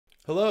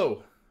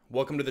Hello,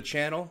 welcome to the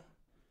channel.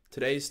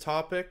 Today's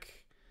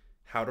topic,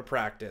 how to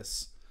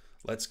practice.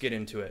 Let's get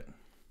into it.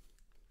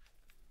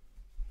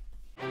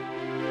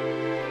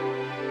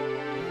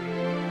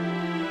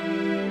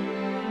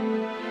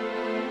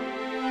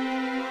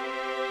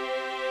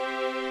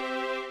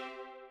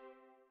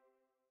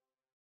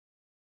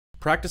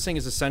 Practicing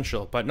is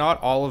essential, but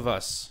not all of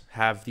us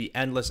have the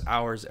endless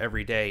hours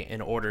every day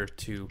in order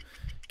to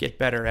get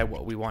better at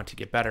what we want to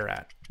get better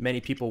at. Many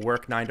people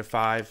work 9 to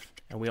 5,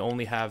 and we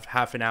only have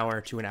half an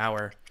hour to an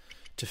hour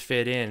to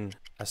fit in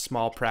a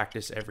small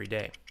practice every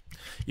day.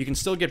 You can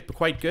still get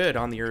quite good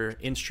on your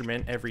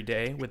instrument every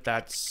day with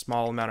that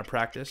small amount of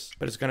practice,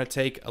 but it's going to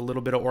take a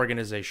little bit of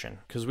organization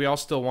because we all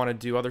still want to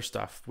do other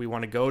stuff. We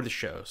want to go to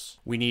shows.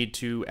 We need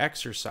to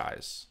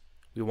exercise.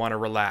 We want to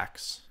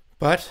relax.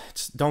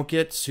 But don't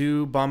get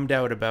too bummed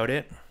out about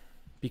it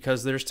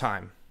because there's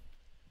time.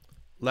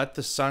 Let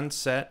the sun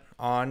set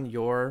on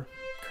your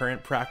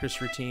current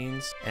practice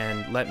routines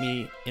and let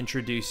me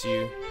introduce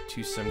you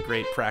to some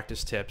great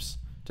practice tips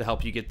to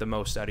help you get the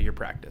most out of your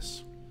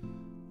practice.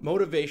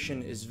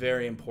 Motivation is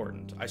very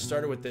important. I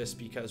started with this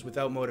because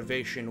without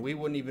motivation, we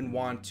wouldn't even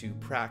want to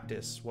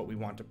practice what we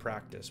want to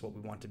practice, what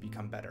we want to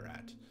become better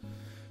at.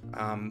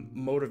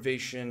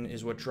 Motivation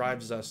is what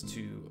drives us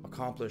to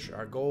accomplish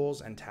our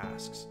goals and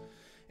tasks.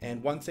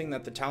 And one thing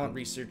that the talent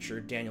researcher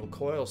Daniel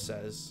Coyle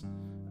says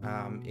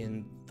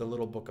in the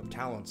Little Book of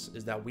Talents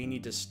is that we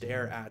need to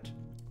stare at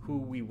who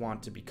we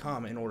want to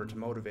become in order to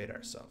motivate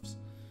ourselves.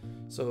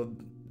 So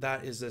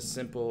that is as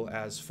simple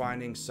as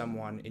finding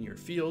someone in your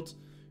field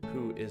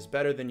who is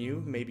better than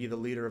you, maybe the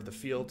leader of the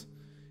field,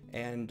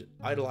 and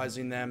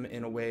idolizing them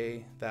in a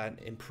way that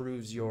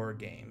improves your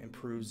game,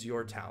 improves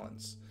your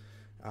talents.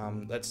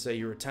 Let's say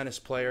you're a tennis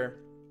player,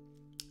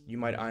 you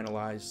might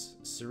idolize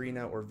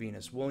Serena or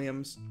Venus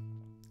Williams.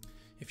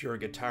 If you're a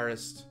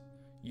guitarist,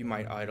 you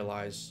might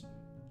idolize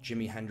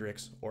Jimi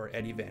Hendrix or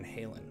Eddie Van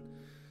Halen,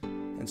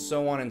 and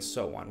so on and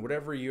so on.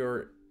 Whatever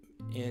you're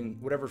in,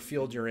 whatever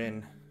field you're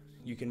in,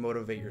 you can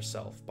motivate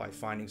yourself by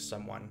finding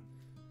someone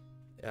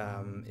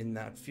in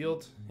that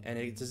field. And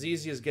it's as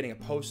easy as getting a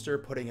poster,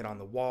 putting it on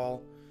the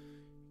wall,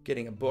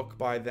 getting a book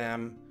by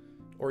them,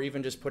 or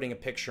even just putting a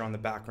picture on the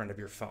background of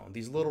your phone.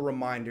 These little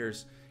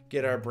reminders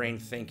get our brain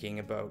thinking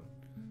about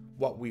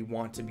what we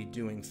want to be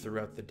doing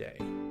throughout the day.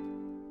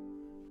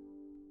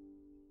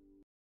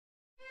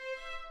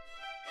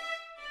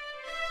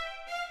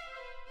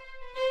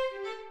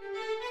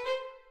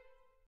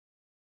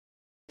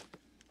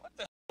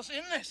 What's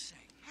in this thing?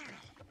 I don't know.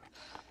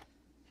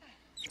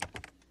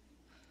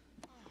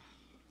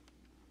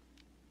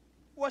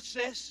 What's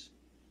this?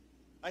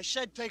 I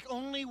said take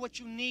only what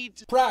you need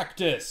to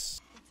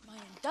Practice! It's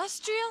my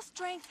industrial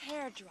strength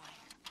hair dryer,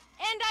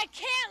 and I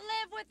can't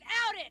live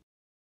without it!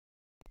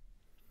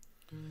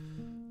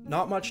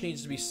 Not much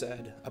needs to be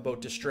said about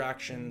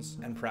distractions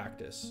and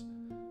practice.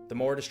 The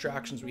more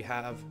distractions we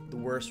have, the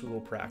worse we will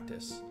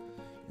practice.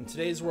 In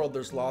today's world,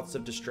 there's lots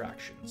of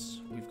distractions.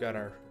 We've got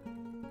our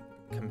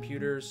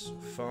computers,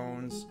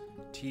 phones,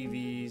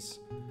 TVs,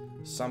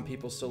 some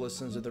people still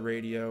listen to the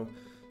radio,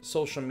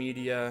 social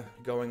media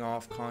going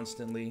off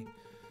constantly,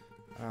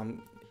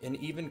 and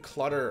even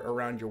clutter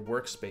around your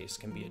workspace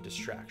can be a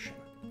distraction.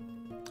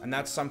 And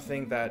that's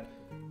something that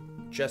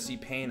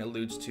Payne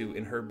alludes to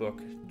in her book,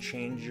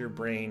 Change Your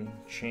Brain,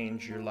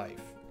 Change Your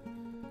Life,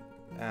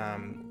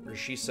 where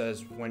she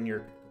says when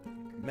you're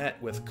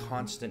met with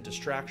constant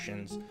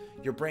distractions,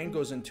 your brain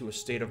goes into a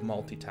state of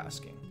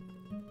multitasking.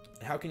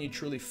 How can you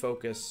truly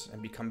focus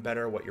and become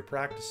better at what you're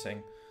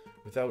practicing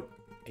without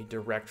a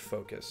direct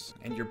focus?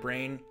 And your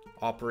brain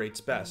operates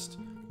best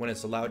when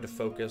it's allowed to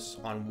focus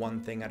on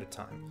one thing at a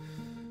time.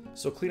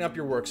 So clean up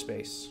your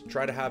workspace.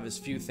 Try to have as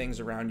few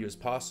things around you as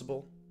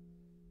possible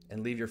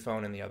and leave your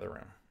phone in the other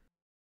room.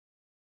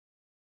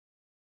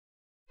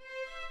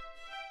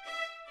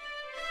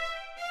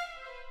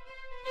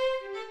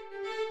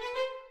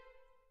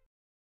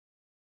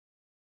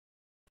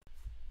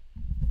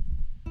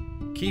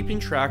 Keeping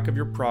track of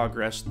your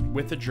progress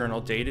with a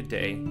journal day to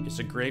day is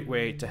a great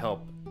way to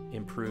help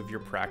improve your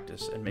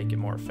practice and make it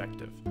more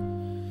effective.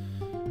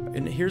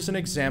 And here's an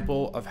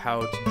example of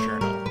how to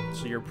journal.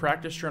 So your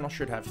practice journal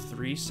should have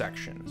 3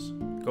 sections: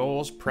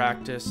 goals,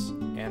 practice,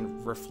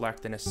 and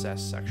reflect and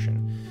assess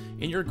section.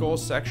 In your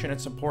goals section,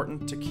 it's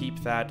important to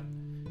keep that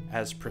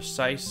as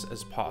precise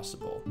as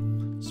possible.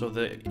 So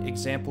the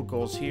example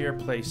goals here: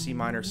 play C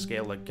minor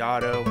scale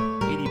legato,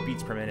 80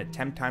 beats per minute,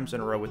 10 times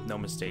in a row with no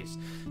mistakes.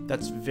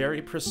 That's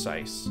very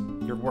precise.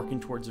 You're working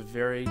towards a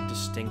very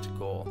distinct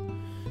goal.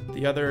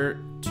 The other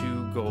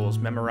 2 goals: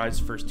 memorize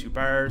first 2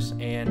 bars,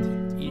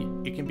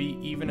 and it can be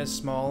even as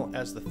small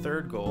as the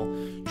 3rd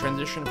goal: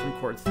 transition from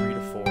chord 3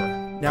 to 4.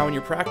 Now in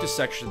your practice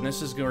section,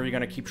 this is where you're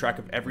going to keep track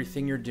of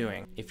everything you're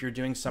doing. If you're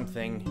doing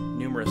something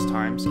numerous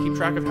times, keep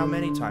track of how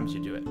many times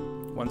you do it.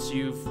 Once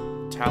you've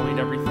tallied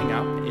everything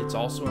up, it's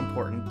also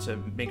important to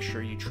make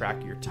sure you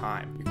track your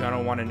time. You're going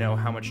to want to know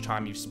how much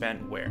time you've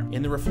spent where.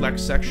 In the reflect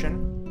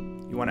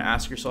section, you want to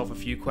ask yourself a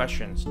few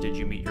questions. Did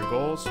you meet your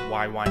goals?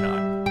 Why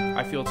not?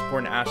 I feel it's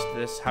important to ask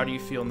this: how do you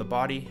feel in the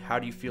body? How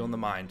do you feel in the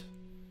mind?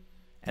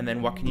 And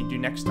then what can you do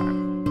next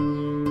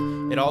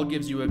time? It all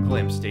gives you a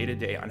glimpse day to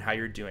day on how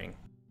you're doing.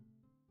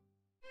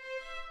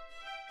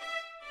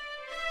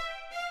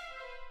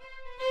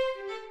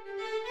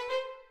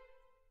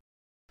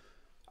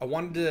 I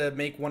wanted to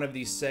make one of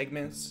these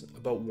segments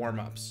about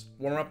warm-ups.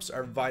 Warm-ups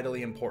are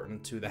vitally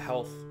important to the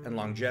health and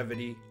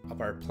longevity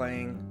of our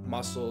playing,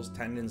 muscles,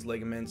 tendons,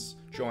 ligaments,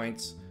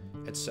 joints,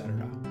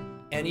 etc.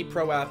 Any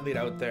pro athlete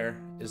out there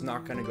is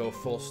not going to go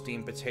full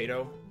steam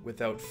potato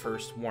without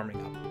first warming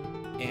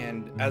up.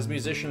 And as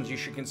musicians, you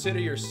should consider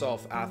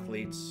yourself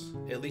athletes,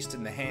 at least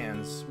in the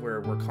hands,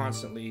 where we're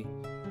constantly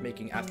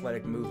making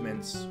athletic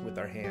movements with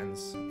our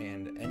hands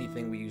and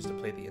anything we use to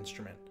play the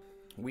instrument.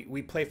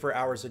 We play for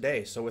hours a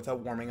day, so without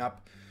warming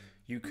up,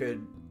 you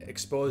could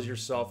expose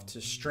yourself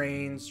to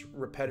strains,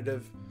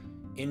 repetitive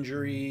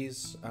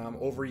injuries,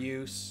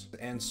 overuse,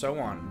 and so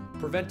on.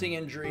 Preventing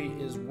injury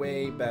is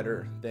way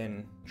better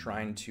than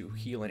trying to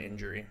heal an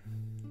injury.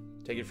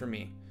 Take it from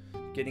me.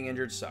 Getting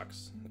injured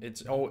sucks.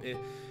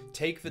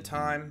 Take the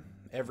time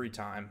every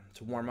time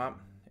to warm up.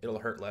 It'll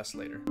hurt less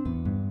later.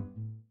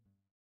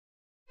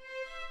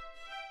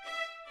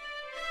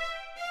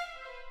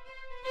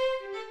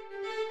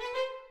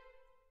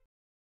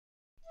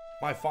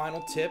 My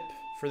final tip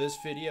for this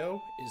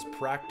video is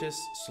practice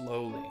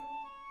slowly.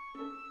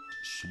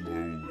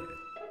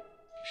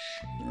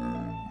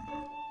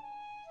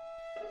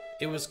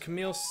 It was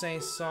Camille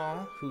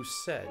Saint-Saëns who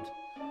said,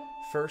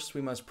 "First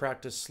we must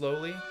practice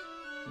slowly,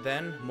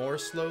 then more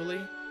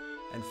slowly,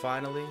 and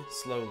finally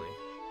slowly."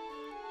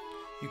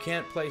 You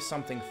can't play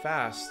something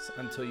fast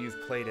until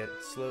you've played it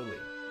slowly.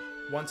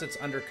 Once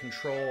it's under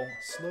control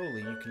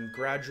slowly, you can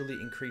gradually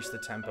increase the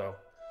tempo.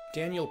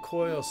 Daniel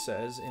Coyle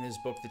says in his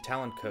book The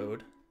Talent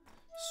Code,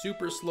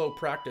 "Super slow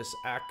practice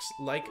acts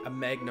like a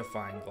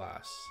magnifying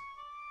glass.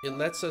 It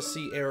lets us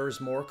see errors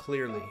more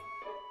clearly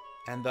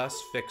and thus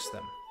fix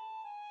them."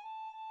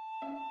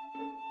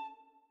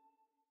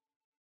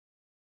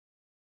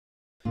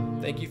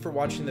 Thank you for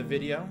watching the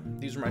video.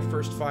 These are my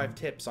first 5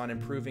 tips on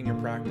improving your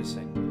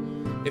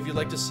practicing. If you'd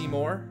like to see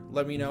more,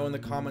 let me know in the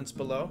comments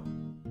below.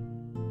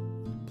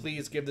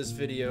 Please give this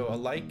video a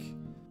like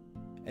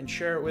and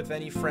share it with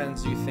any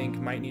friends you think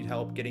might need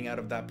help getting out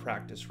of that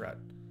practice rut.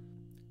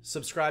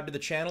 Subscribe to the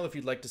channel if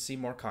you'd like to see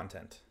more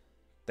content.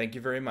 Thank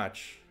you very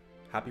much.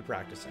 Happy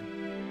practicing.